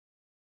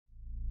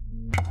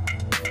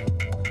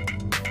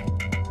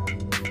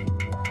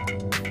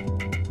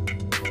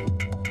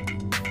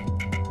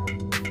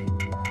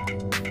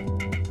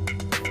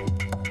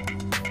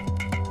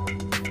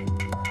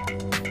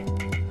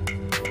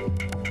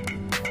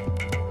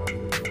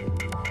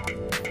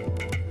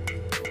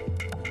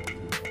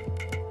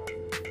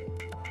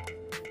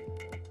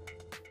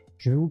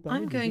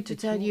I'm going to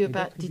tell you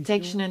about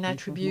detection and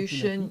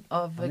attribution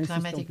of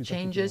climatic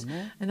changes,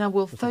 and I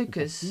will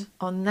focus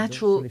on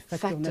natural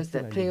factors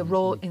that play a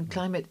role in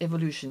climate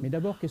evolution.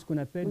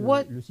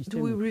 What do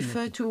we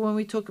refer to when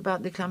we talk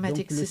about the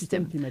climatic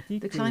system?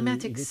 The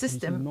climatic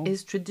system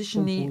is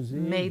traditionally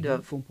made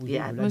of the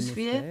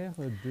atmosphere,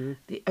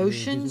 the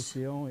oceans,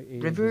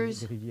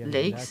 rivers,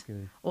 lakes,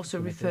 also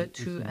referred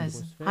to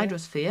as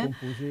hydrosphere,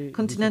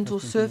 continental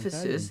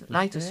surfaces,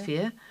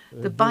 lithosphere,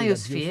 the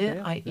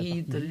biosphere,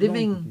 i.e. the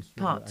living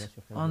part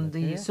on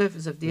the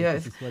surface of the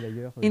Earth,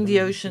 in the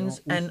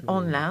oceans and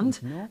on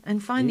land.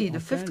 And finally, the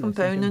fifth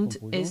component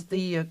is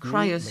the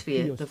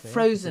cryosphere, the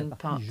frozen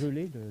part.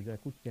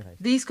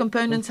 These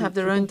components have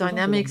their own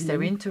dynamics, they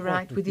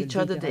interact with each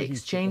other, they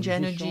exchange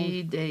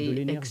energy, they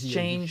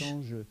exchange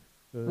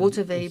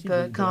water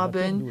vapor,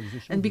 carbon,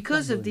 and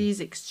because of these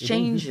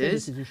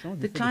exchanges,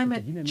 the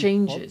climate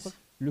changes.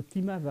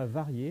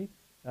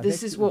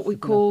 This is what we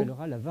call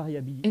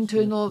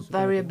internal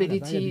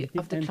variability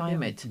of the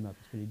climate,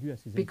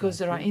 because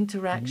there are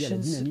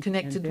interactions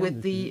connected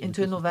with the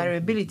internal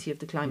variability of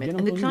the climate.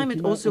 And the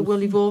climate also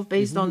will evolve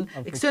based on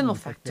external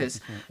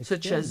factors,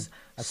 such as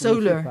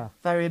solar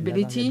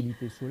variability,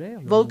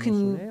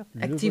 volcanic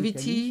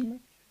activity,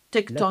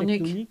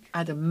 tectonic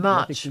at a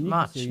much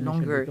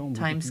longer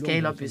time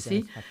scale,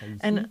 obviously,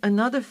 and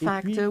another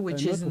factor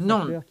which is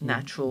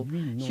non-natural,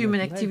 human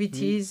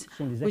activities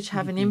which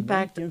have an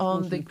impact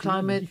on the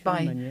climate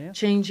by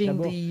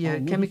changing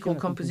the chemical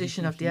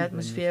composition of the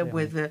atmosphere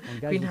with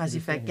greenhouse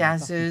effect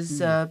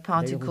gases,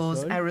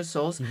 particles,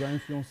 aerosols,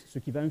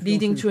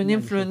 leading to an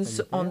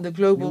influence on the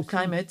global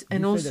climate,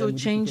 and also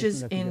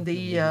changes in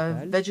the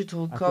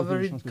vegetal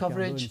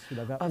coverage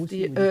of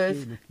the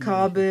Earth,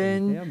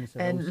 carbon,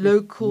 and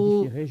local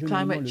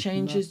climate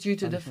changes due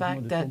to the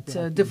fact that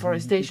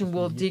deforestation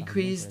will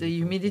decrease the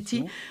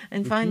humidity.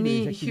 And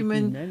finally,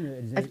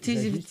 human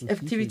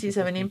activities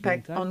have an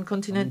impact on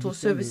continental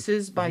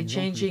surfaces by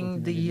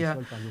changing the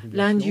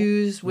land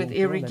use with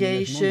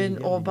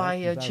irrigation or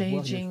by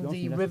changing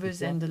the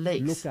rivers and the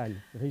lakes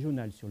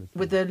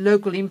with a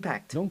local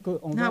impact.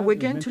 Now, we're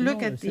going to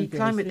look at the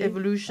climate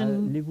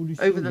evolution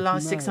over the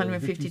last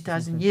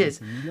 650,000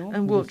 years,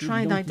 and we'll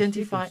try and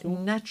identify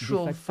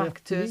natural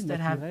factors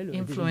that have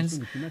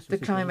influenced the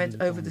climate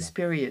over this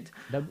period.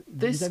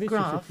 This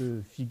graph,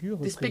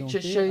 this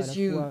picture shows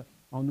you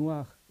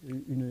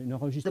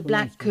the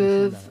black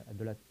curve,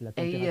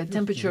 a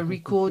temperature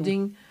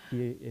recording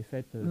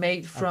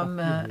made from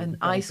an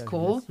ice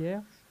core.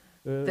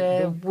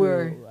 There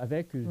were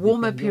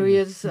warmer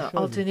periods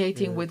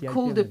alternating with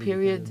colder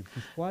periods.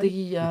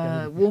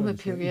 The warmer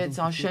periods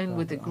are shown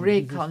with the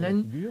gray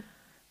column,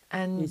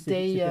 and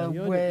they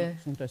were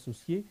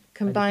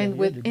combined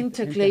with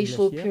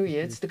interglacial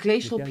periods. The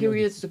glacial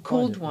periods, the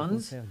cold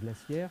ones,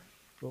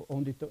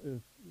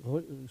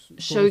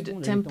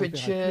 showed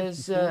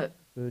temperatures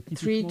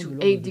 3 to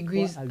 8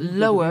 degrees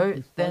lower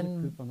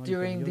than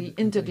during the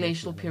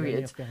interglacial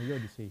periods.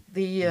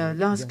 The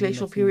last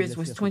glacial period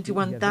was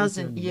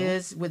 21,000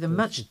 years with a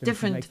much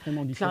different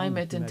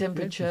climate and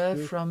temperature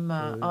from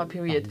our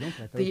period.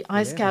 The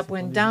ice cap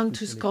went down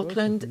to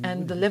Scotland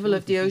and the level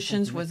of the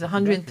oceans was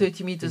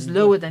 130 meters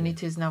lower than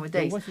it is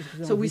nowadays.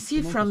 So we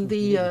see from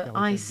the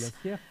ice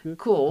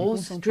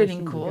cores,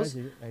 drilling cores,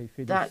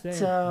 that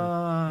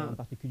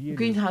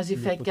greenhouse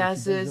effect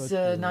gases,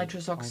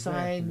 nitrous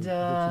oxide,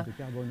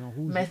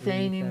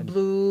 methane in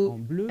blue,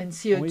 and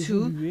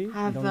CO2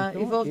 have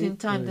evolved in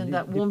time, and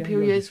that warm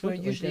periods were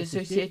usually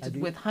associated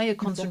with higher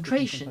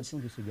concentrations.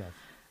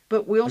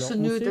 But we also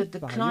knew that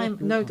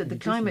the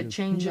climate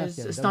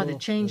changes started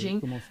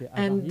changing,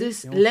 and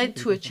this led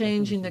to a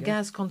change in the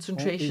gas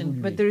concentration.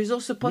 But there is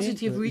also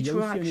positive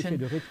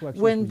retroaction.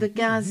 When the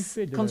gas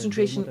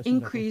concentration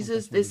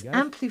increases, this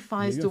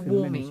amplifies the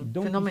warming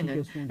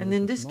phenomenon. And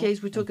in this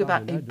case, we talk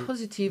about a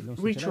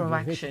positive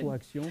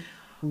retroaction.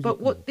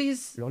 But what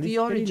is the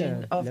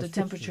origin of the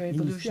temperature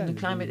evolution, the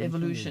climate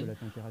evolution?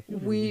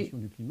 We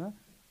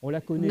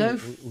know,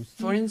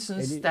 for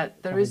instance,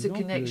 that there is a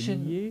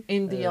connection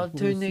in the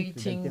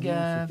alternating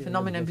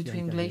phenomenon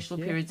between glacial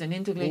periods and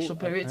interglacial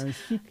periods,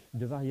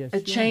 a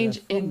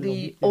change in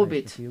the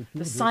orbit.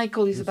 The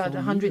cycle is about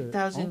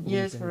 100,000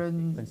 years for a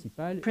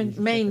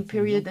main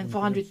period and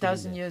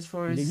 400,000 years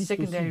for a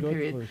secondary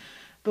period.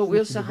 But we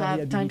also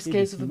have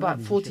timescales of about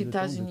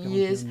 40,000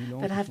 years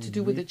that have to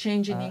do with the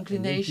change in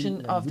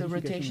inclination of the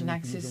rotation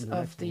axis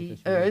of the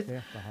Earth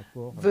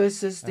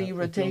versus the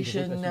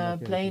rotation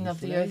plane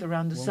of the Earth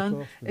around the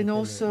Sun, and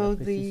also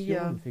the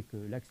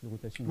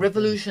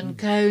revolution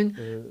cone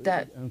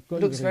that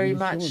looks very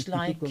much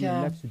like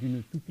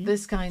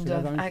this kind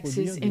of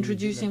axis,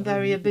 introducing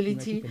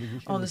variability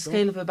on a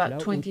scale of about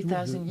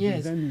 20,000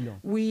 years.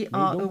 We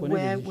are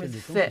aware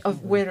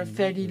of where a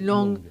fairly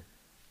long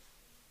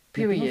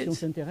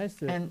periods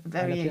and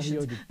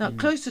variations. Now,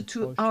 closer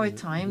to our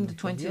time, the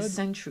 20th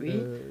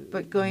century,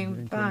 but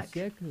going back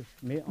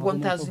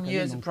 1,000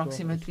 years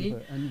approximately,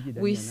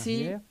 we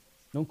see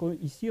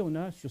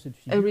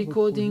a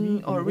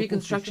recording or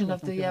reconstruction of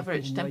the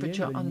average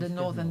temperature on the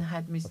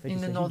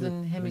in the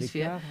northern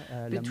hemisphere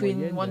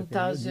between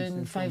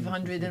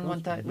 1,500 and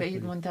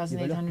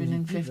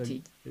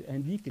 1,850.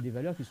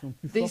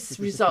 This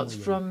results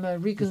from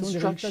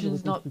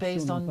reconstructions not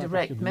based on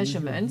direct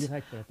measurement,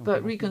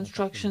 but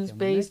reconstructions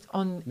based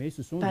on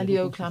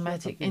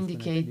paleoclimatic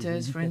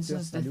indicators, for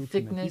instance, the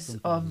thickness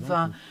of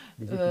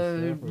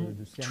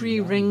tree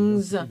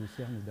rings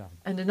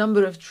and the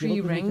number of tree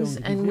rings.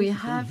 And we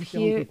have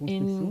here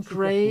in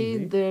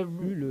gray the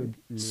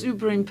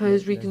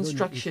superimposed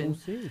reconstruction.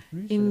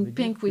 In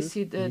pink, we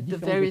see that the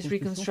various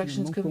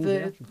reconstructions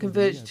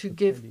converge to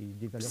give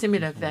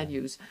similar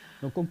values.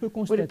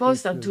 What it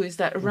boils down to is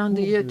that around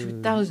the year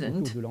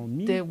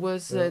 2000, there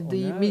was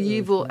the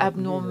medieval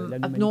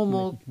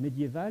abnormal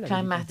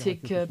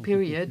climatic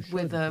period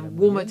with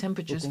warmer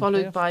temperatures,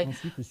 followed by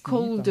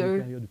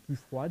colder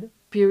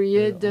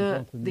period,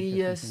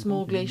 the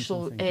small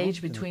glacial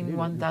age between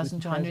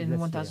 1,200 and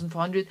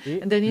 1,400.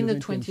 And then in the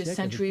 20th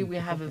century, we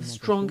have a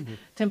strong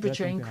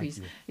temperature increase.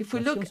 If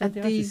we look at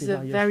these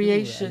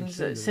variations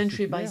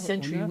century by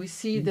century, we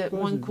see that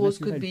one cause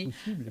could be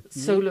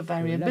solar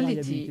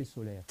variability.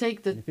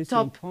 Take the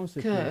top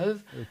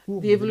curve,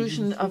 the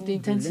evolution of the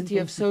intensity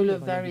of solar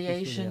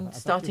variation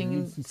starting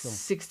in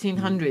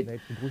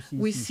 1600.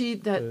 We see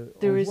that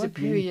there is a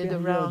period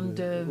around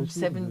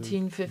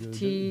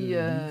 1750,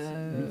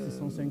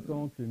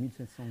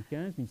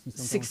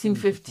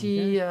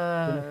 1650,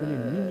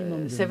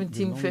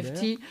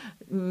 1750,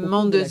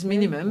 Mande's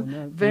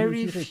minimum,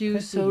 very few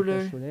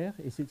solar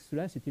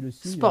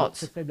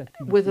spots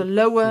with a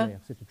lower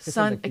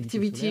sun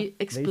activity,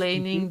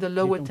 explaining the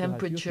lower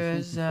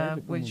temperatures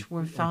which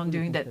were found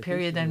during that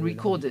period and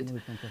recorded.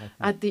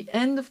 At the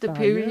end of the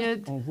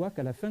period,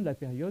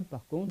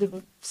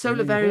 the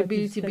solar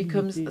variability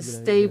becomes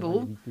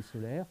stable,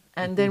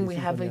 and then we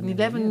have an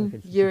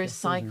 11-year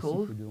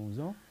cycle.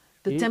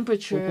 The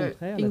temperature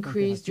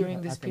increased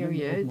during this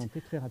period,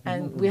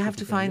 and we have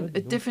to find a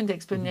different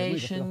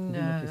explanation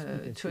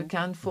to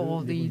account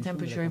for the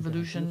temperature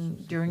evolution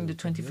during the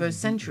 21st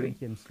century.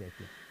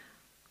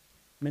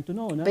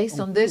 Based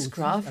on this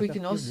graph, we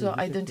can also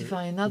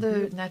identify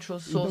another natural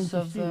source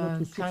of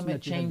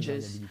climate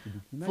changes,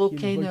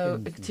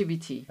 volcano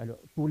activity.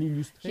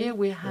 Here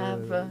we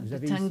have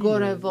the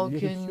Tangora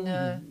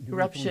volcano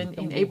eruption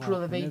in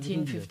April of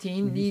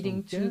 1815,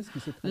 leading to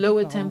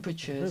lower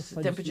temperatures.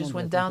 Temperatures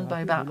went down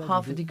by about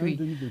half a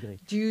degree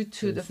due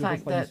to the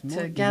fact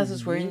that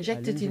gases were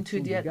injected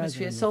into the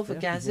atmosphere, sulfur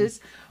gases,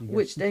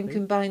 which then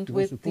combined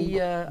with the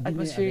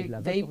atmospheric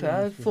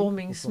vapor,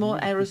 forming small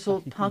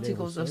aerosol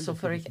particles of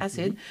sulfuric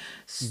acid,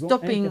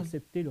 stopping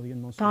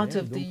part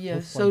of the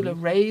solar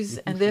rays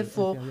and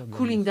therefore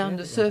cooling down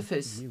the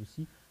surface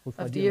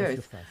of the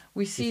Earth.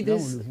 We see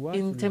this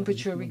in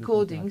temperature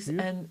recordings,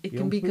 and it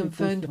can be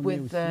confirmed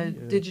with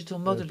digital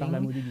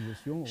modeling,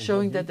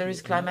 showing that there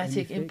is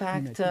climatic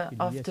impact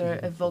after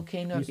a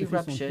volcano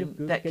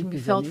eruption that can be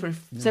felt for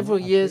several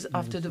years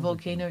after the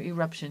volcano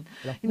eruption.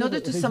 In order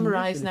to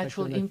summarize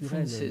natural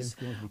influences,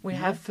 we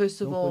have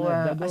first of all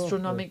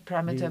astronomic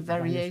parameter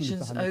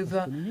variations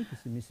over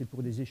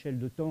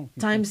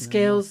time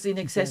scales in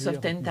excess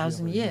of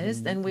 10,000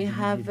 years. Then we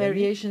have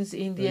variations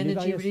in the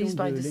energy released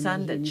by the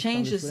sun that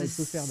changes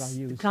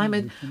the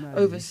climate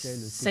over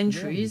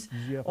centuries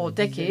or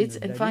decades,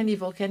 and finally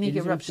volcanic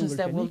eruptions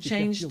that will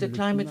change the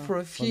climate for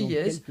a few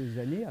years,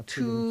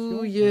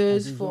 2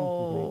 years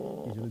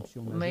for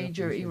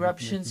major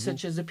eruptions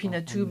such as the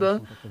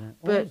Pinatubo,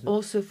 but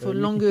also for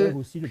longer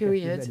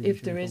periods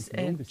if there is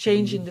a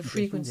change in the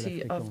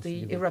frequency of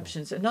the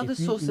eruptions. Another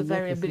source of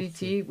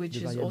variability, which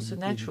is also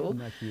natural,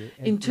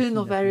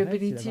 internal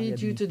variability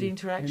due to the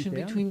interaction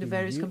between the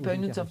various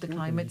components of the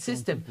climate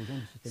system,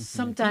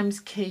 sometimes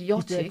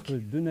chaotic,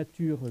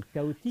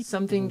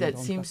 something that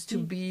seems to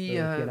be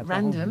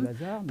random,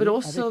 but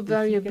also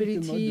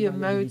variability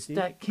modes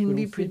that can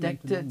be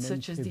predicted,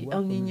 such as the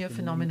El Niño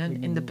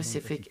phenomenon in the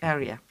Pacific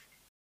area.